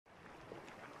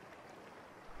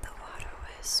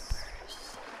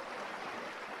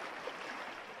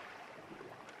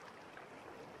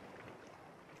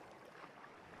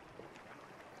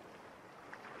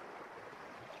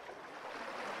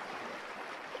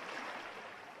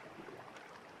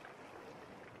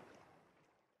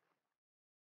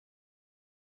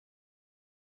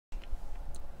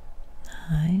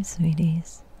Hi,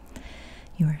 sweeties.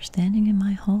 You are standing in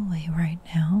my hallway right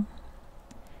now.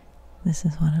 This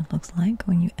is what it looks like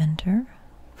when you enter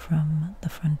from the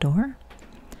front door.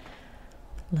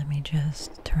 Let me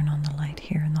just turn on the light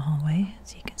here in the hallway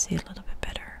so you can see a little bit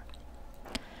better.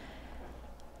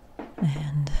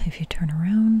 And if you turn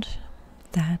around,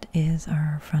 that is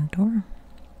our front door.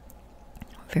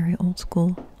 Very old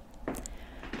school.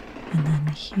 And then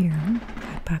here, if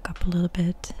I back up a little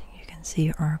bit, you can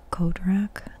see our coat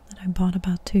rack that I bought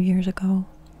about 2 years ago.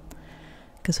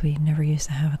 Because we never used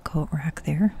to have a coat rack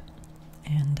there.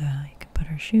 And you can put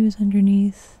our shoes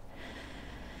underneath.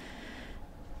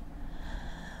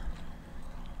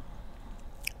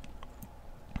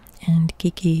 And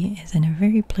Kiki is in a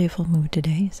very playful mood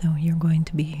today, so you're going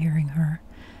to be hearing her.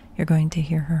 You're going to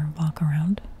hear her walk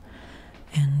around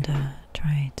and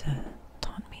try to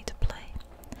taunt me to play.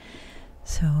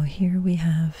 So here we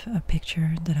have a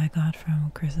picture that I got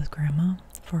from Chris's grandma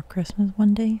for Christmas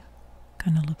one day.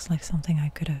 Kind of looks like something I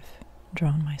could have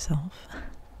drawn myself.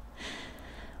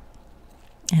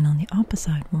 And on the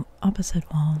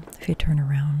opposite wall, if you turn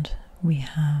around, we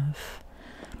have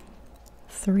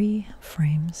 3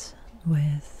 frames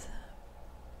with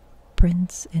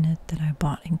prints in it that I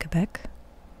bought in Quebec.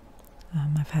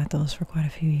 I've had those for quite a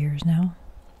few years now.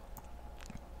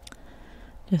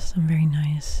 Just some very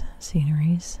nice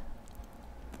sceneries.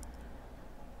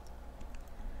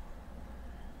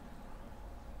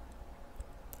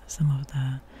 Some of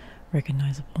the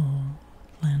recognizable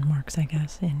landmarks, I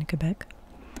guess, in Quebec.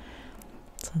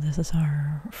 So this is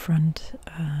our front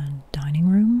dining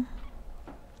room.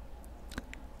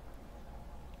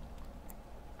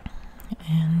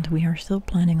 And we are still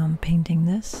planning on painting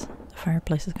this. The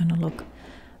fireplace is going to look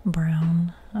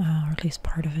brown, or at least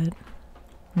part of it.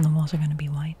 And the walls are going to be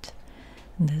white.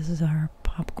 And this is our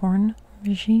popcorn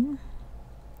machine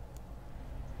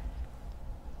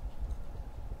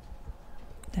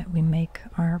that we make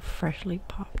our freshly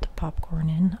popped popcorn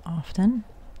in often.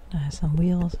 It has some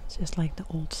wheels. It's just like the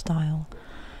old style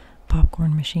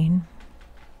popcorn machine.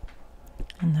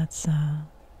 And that's a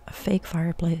fake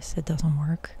fireplace. It doesn't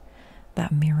work.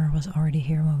 That mirror was already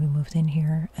here when we moved in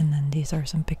here. And then these are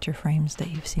some picture frames that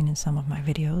you've seen in some of my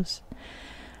videos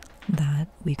that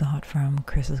we got from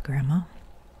Chris's grandma.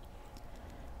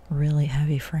 Really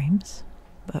heavy frames,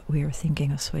 but we are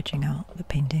thinking of switching out the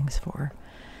paintings for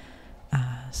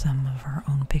some of our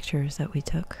own pictures that we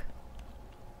took.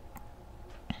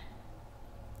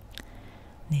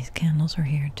 These candles are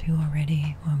here too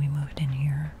already when we moved in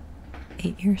here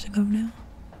 8 years ago now.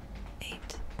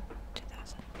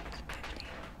 2015.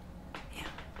 Yeah.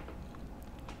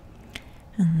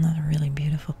 Another really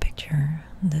beautiful picture.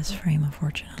 This frame,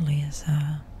 unfortunately, is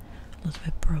a little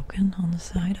bit broken on the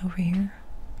side over here.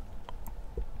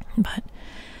 But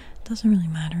it doesn't really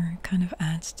matter. It kind of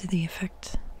adds to the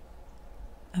effect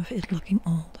of it looking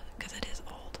old, because it is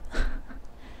old.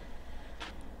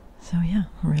 So yeah,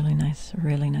 really nice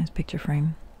picture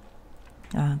frame.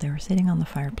 They were sitting on the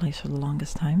fireplace for the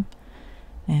longest time,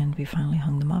 and we finally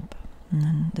hung them up. And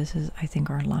then this is, I think,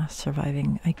 our last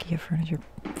surviving IKEA furniture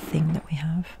thing that we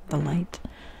have, the light.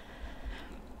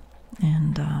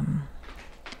 And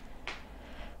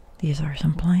these are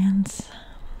some plants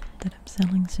that I'm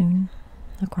selling soon.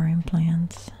 Aquarium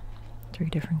plants, 3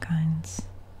 different kinds.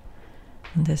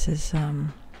 And this is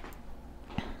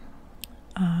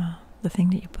the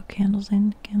thing that you put candles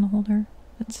in, candle holder.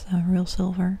 It's real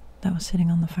silver that was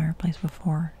sitting on the fireplace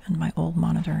before, and my old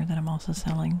monitor that I'm also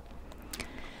selling.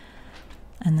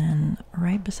 And then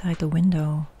right beside the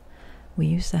window, we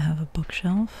used to have a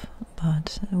bookshelf,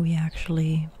 but we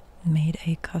actually made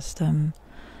a custom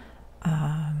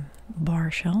bar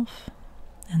shelf,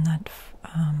 and that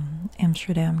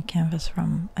Amsterdam canvas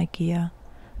from IKEA.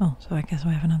 Oh, so I guess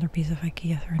we have another piece of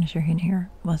IKEA furniture in here.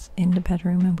 Was in the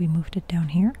bedroom, and we moved it down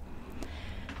here.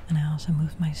 And I also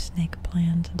moved my snake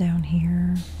plant down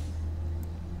here.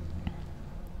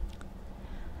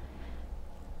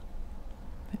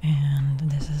 And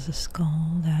this is a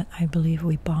skull that I believe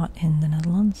we bought in the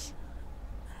Netherlands.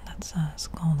 And that's a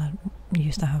skull that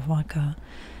used to have vodka.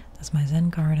 That's my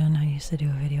Zen garden I used to do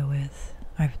a video with.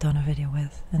 I've done a video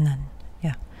with. And then,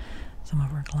 yeah, some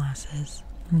of our glasses.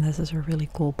 And this is a really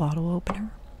cool bottle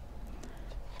opener.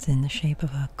 It's in the shape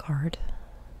of a card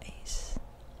ace.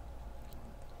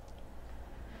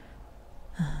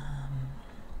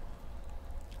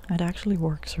 It actually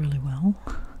works really well,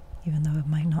 even though it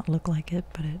might not look like it,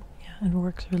 but it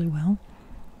works really well.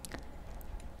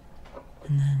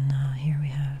 And then here we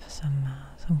have some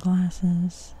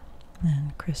glasses,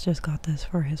 and Chris just got this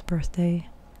for his birthday,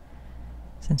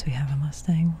 since we have a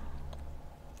Mustang.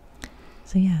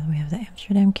 So yeah, we have the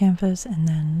Amsterdam canvas, and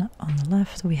then on the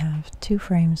left we have 2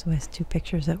 frames with 2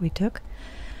 pictures that we took.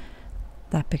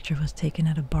 That picture was taken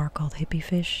at a bar called Hippie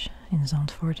Fish in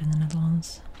Zandvoort in the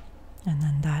Netherlands. And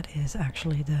then that is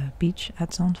actually the beach at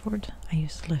Zandvoort. I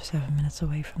used to live 7 minutes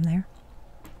away from there.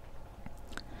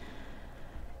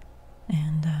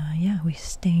 And yeah, we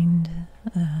stained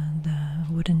the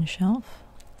wooden shelf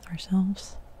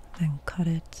ourselves, then cut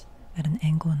it at an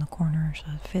angle in the corner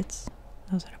so it fits.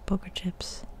 Those are the poker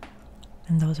chips,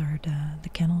 and those are the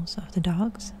kennels of the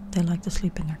dogs. They like to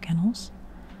sleep in their kennels.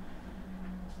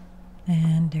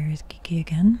 And there is Kiki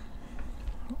again,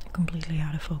 completely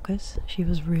out of focus. She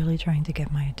was really trying to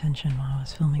get my attention while I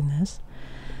was filming this,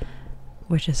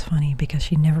 which is funny because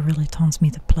she never really taunts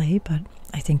me to play, but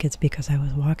I think it's because I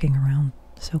was walking around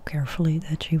so carefully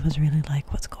that she was really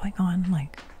like, what's going on?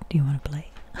 Like, do you want to play?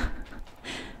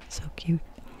 So cute.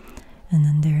 And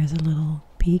then there is a little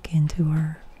peek into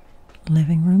our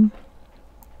living room.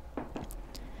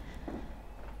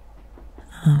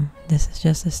 This is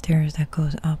just the stairs that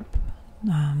goes up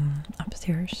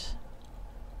upstairs.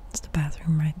 It's the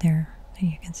bathroom right there that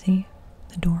you can see,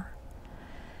 the door.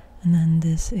 And then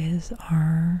this is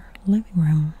our living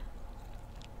room.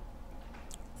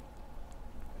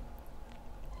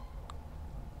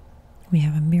 We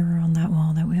have a mirror on that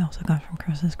wall that we also got from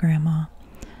Chris's grandma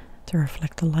to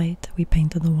reflect the light. We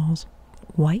painted the walls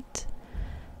white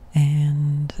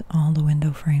and all the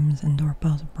window frames and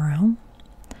doorposts brown.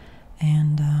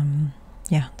 And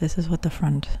yeah, this is what the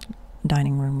front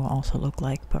dining room will also look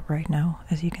like, but right now,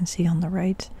 as you can see on the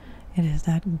right, it is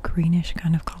that greenish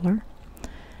kind of color.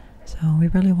 So we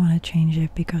really want to change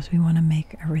it because we want to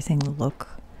make everything look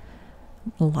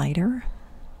lighter.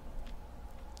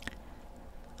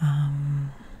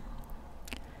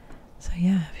 So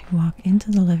yeah, if you walk into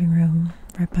the living room,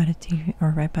 right by the TV, or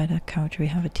right by the couch, we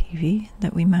have a TV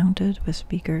that we mounted with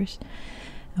speakers,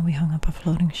 and we hung up a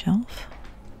floating shelf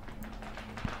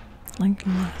like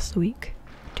last week,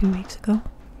 2 weeks ago.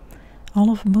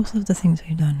 Most of the things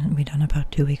we done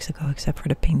about 2 weeks ago, except for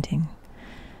the painting.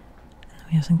 And then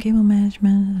we have some cable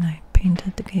management, and I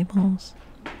painted the cables.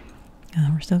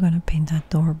 We're still going to paint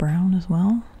that door brown as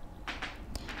well.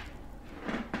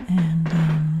 And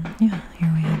yeah,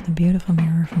 here we have the beautiful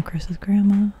mirror from Chris's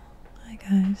grandma. Hi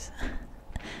guys.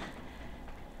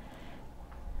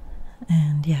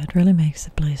 And yeah, it really makes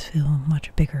the place feel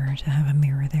much bigger to have a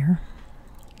mirror there.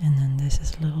 And then this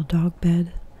is a little dog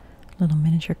bed, little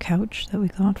miniature couch that we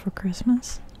got for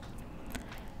Christmas.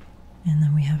 And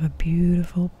then we have a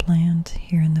beautiful plant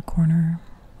here in the corner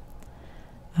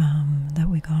that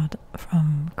we got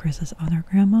from Chris's other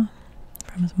grandma,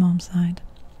 from his mom's side.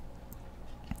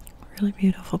 Really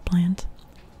beautiful plant,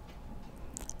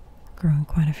 growing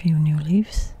quite a few new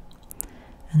leaves.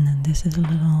 And then this is a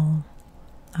little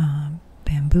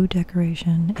bamboo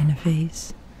decoration in a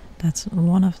vase. That's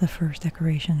one of the first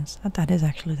decorations. That is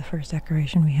actually the first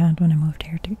decoration we had when I moved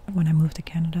here when I moved to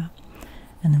Canada.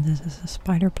 And then this is a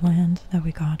spider plant that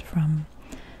we got from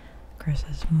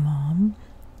Chris's mom,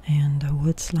 and a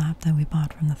wood slab that we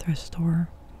bought from the thrift store.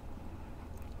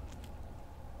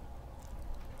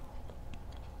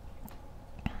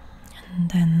 And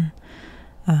then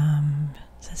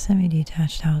it's a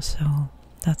semi-detached house, so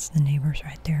that's the neighbors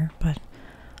right there. But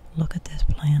look at this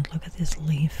plant, look at this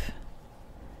leaf.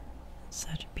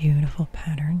 Such beautiful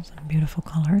patterns and beautiful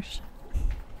colors.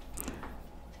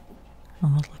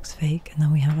 Almost looks fake. And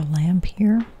then we have a lamp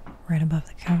here right above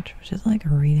the couch, which is like a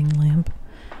reading lamp.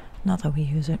 Not that we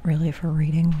use it really for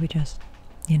reading, we just,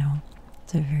 you know,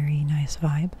 it's a very nice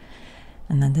vibe.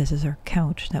 And then this is our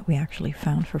couch that we actually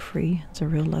found for free. It's a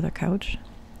real leather couch.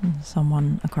 And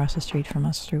someone across the street from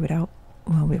us threw it out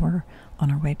while we were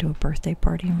on our way to a birthday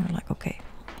party, and we're like, okay,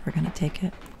 we're gonna take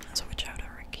it and switch out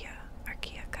our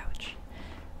IKEA couch.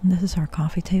 And this is our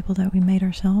coffee table that we made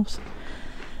ourselves.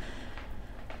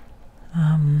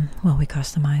 Well, we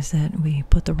customized it. We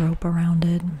put the rope around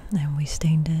it and we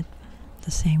stained it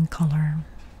the same color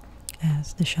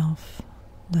as the shelf,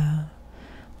 the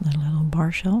little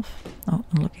bar shelf. Oh,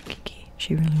 and look at Kiki.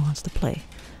 She really wants to play.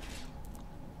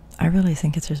 I really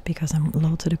think it's just because I'm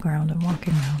low to the ground and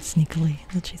walking around sneakily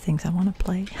that she thinks I want to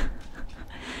play.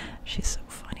 She's so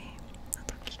funny.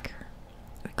 Little Kiker.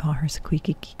 We call her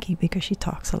Squeaky Kiki because she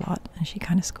talks a lot and she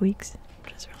kind of squeaks,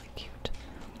 which is really cute.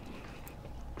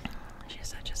 She's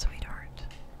such a sweetheart.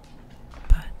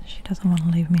 But she doesn't want to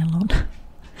leave me alone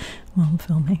while I'm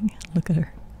filming. Look at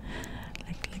her.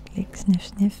 Lick, sniff,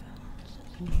 sniff.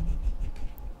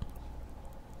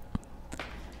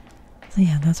 So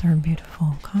yeah, that's our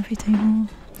beautiful coffee table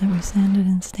that we sanded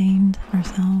and stained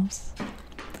ourselves.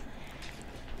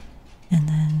 And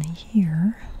then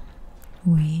here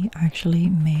we actually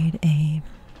made a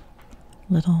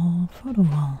little photo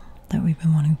wall that we've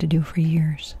been wanting to do for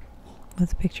years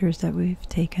with pictures that we've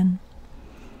taken.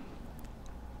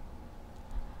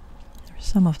 There's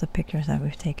some of the pictures that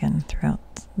we've taken throughout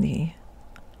the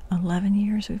 11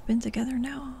 years we've been together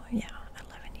now. Yeah,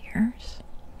 11 years.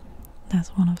 That's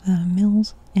one of the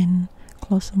mills in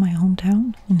close to my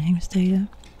hometown in Heemstede.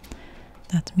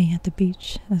 That's me at the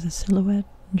beach as a silhouette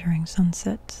during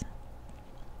sunset.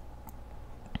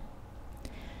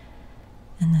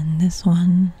 And then this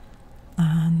one,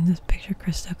 this picture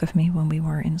Chris took of me when we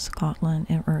were in Scotland,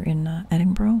 or in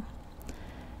Edinburgh.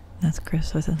 That's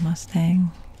Chris with his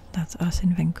Mustang. That's us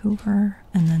in Vancouver.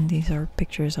 And then these are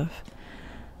pictures of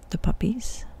the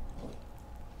puppies.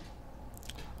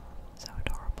 So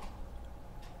adorable.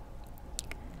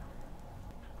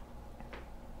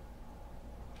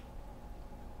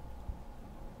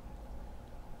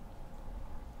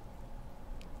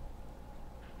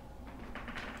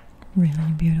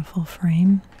 Really beautiful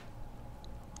frame.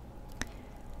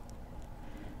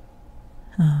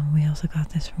 We also got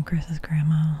this from Chris's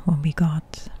grandma when we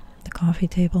got the coffee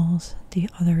tables, the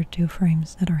other two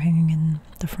frames that are hanging in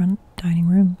the front dining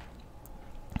room,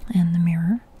 and the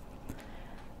mirror.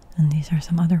 And these are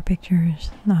some other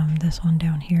pictures. This one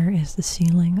down here is the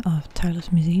ceiling of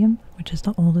Tyler's Museum, which is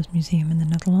the oldest museum in the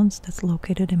Netherlands that's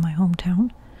located in my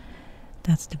hometown.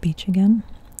 That's the beach again,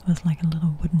 with like a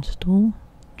little wooden stool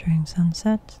during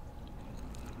sunset.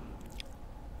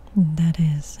 That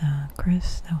is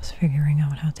Chris that was figuring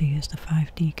out how to use the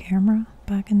 5D camera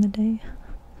back in the day.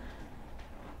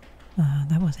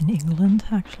 That was in England,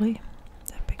 actually,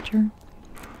 that picture.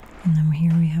 And then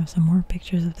here we have some more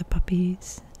pictures of the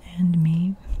puppies and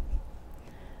me.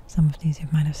 Some of these you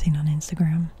might have seen on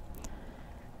Instagram.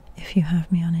 If you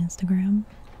have me on Instagram.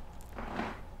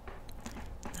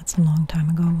 That's a long time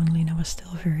ago when Lena was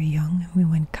still very young, and we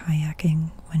went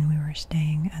kayaking when we were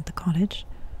staying at the cottage.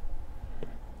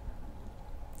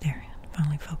 There,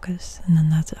 finally focus. And then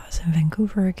that's us in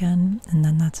Vancouver again. And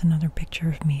then that's another picture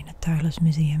of me in the Tyler's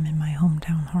Museum in my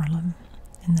hometown Haarlem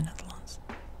in the Netherlands.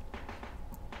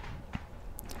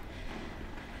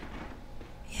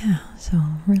 Yeah, so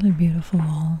really beautiful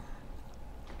wall.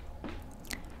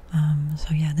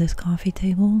 So yeah, this coffee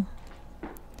table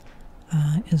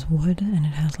is wood, and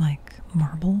it has like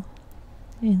marble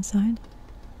inside.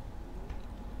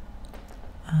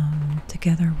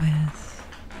 Together with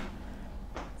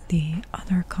the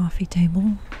other coffee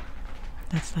table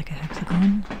that's like a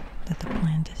hexagon that the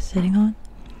plant is sitting on.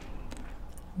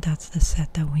 That's the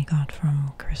set that we got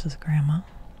from Chris's grandma.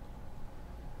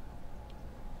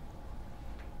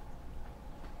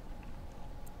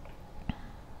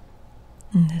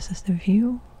 And this is the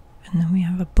view. And then we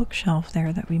have a bookshelf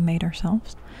there that we made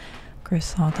ourselves. Chris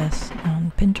saw this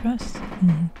on Pinterest,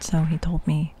 and so he told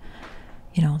me,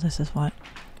 you know, this is what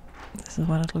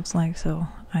it looks like. So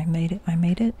I made it.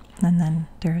 And then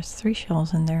there's 3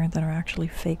 shelves in there that are actually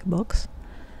fake books.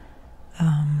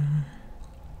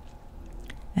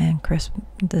 And Chris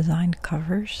designed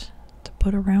covers to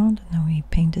put around, and then we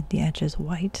painted the edges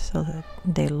white so that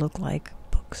they look like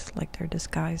books, like they're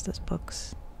disguised as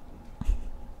books.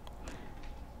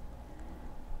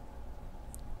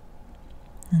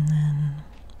 And then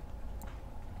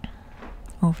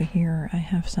over here I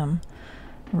have some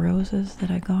roses that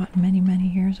I got many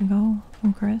years ago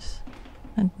from Chris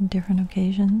on different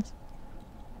occasions.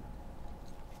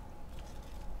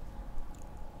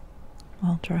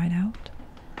 All dried out.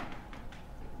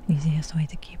 Easiest way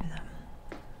to keep them.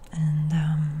 And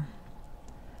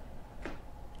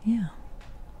yeah.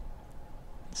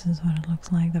 This is what it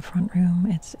looks like, the front room.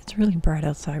 It's really bright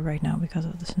outside right now because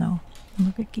of the snow. And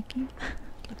look at Kiki.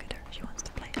 Look at her. She wants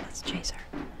to play. Let's chase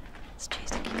her. Let's chase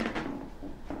the Kiki.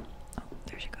 Oh,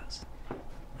 there she goes.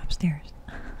 Upstairs.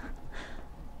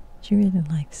 She really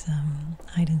likes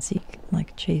hide and seek,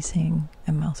 like chasing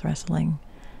and mouse wrestling.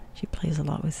 She plays a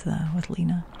lot with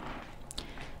Lena.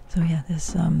 So yeah,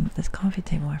 this coffee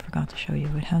table I forgot to show you.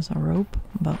 It has a rope,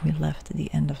 but we left the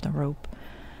end of the rope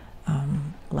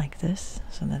like this,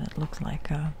 so that it looks like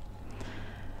a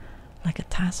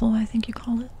tassel, I think you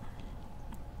call it.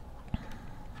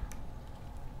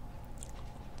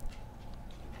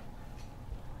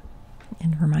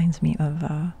 It reminds me of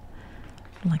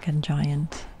like a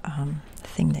giant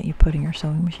thing that you put in your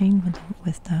sewing machine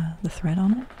with the thread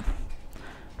on it.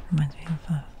 Reminds me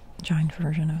of a giant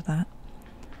version of that.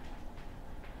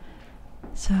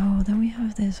 So then we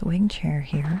have this wing chair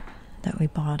here that we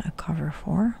bought a cover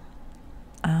for.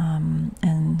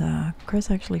 And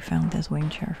Chris actually found this wing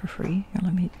chair for free. Here,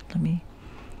 let me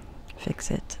fix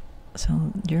it.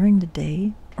 So during the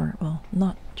day or well,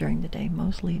 not during the day,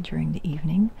 mostly during the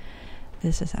evening.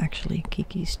 This is actually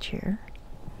Kiki's chair.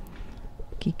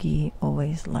 Kiki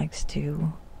always likes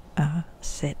to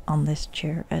sit on this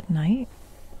chair at night,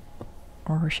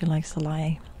 or she likes to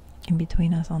lie in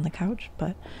between us on the couch,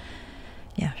 but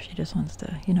yeah, she just wants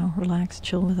to, you know, relax,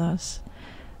 chill with us.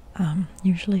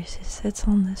 Usually she sits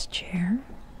on this chair,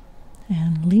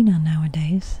 and Lena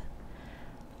nowadays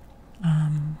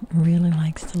really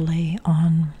likes to lay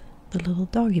on the little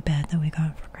doggy bed that we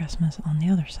got for Christmas on the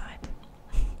other side.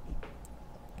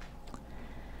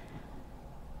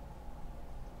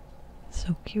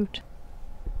 So cute.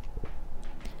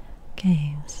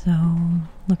 Okay, so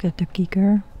look at the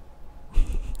Kicker.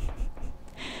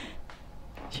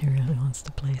 She really wants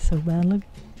to play so bad. Look.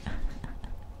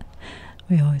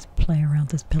 We always play around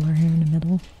this pillar here in the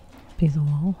middle, piece of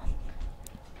wall.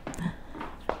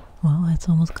 Well, it's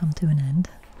almost come to an end.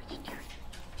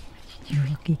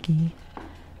 Little Kiki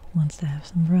wants to have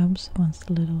some rubs, wants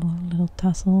a little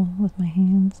tussle with my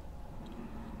hands.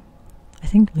 I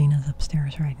think Lena's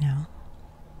upstairs right now,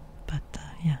 but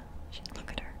yeah,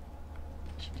 look at her.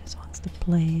 She just wants to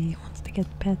play, wants to get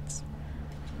pets.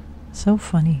 So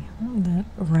funny that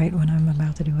right when I'm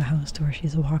about to do a house tour,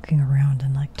 she's walking around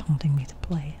and like taunting me to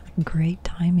play. Like, great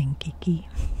timing, Kiki.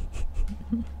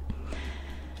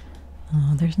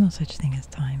 Oh, there's no such thing as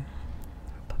time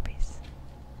for puppies.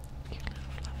 Cute little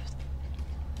fluffs.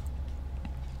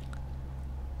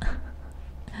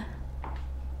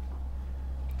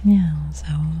 Yeah, so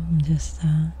I'm just,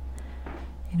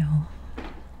 you know,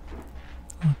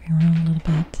 walking around a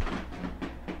little bit.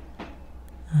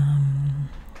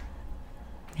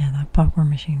 Yeah, that popcorn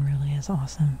machine really is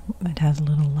awesome. It has a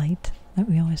little light that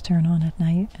we always turn on at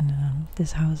night, and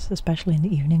this house, especially in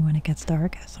the evening when it gets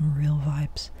dark, has some real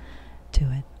vibes to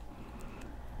it.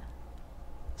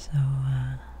 So,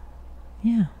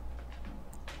 yeah.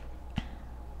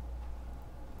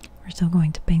 We're still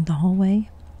going to paint the hallway.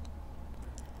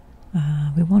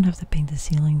 We won't have to paint the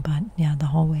ceiling, but yeah, the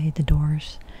hallway, the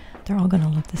doors, they're all going to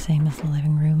look the same as the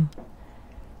living room.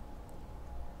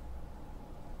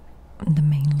 The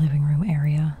main living room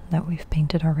area that we've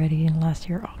painted already in last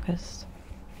year, August.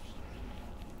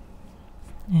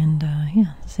 And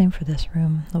yeah, the same for this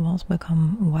room. The walls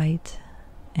become white,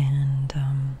 and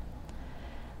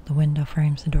the window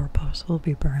frames, the doorposts will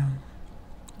be brown.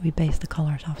 We based the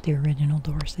colors off the original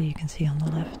doors that you can see on the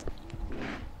left.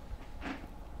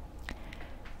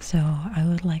 So I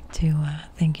would like to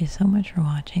thank you so much for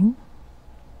watching.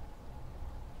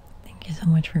 Thank you so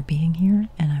much for being here,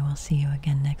 and I will see you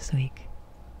again next week.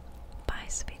 Bye,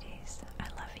 sweeties.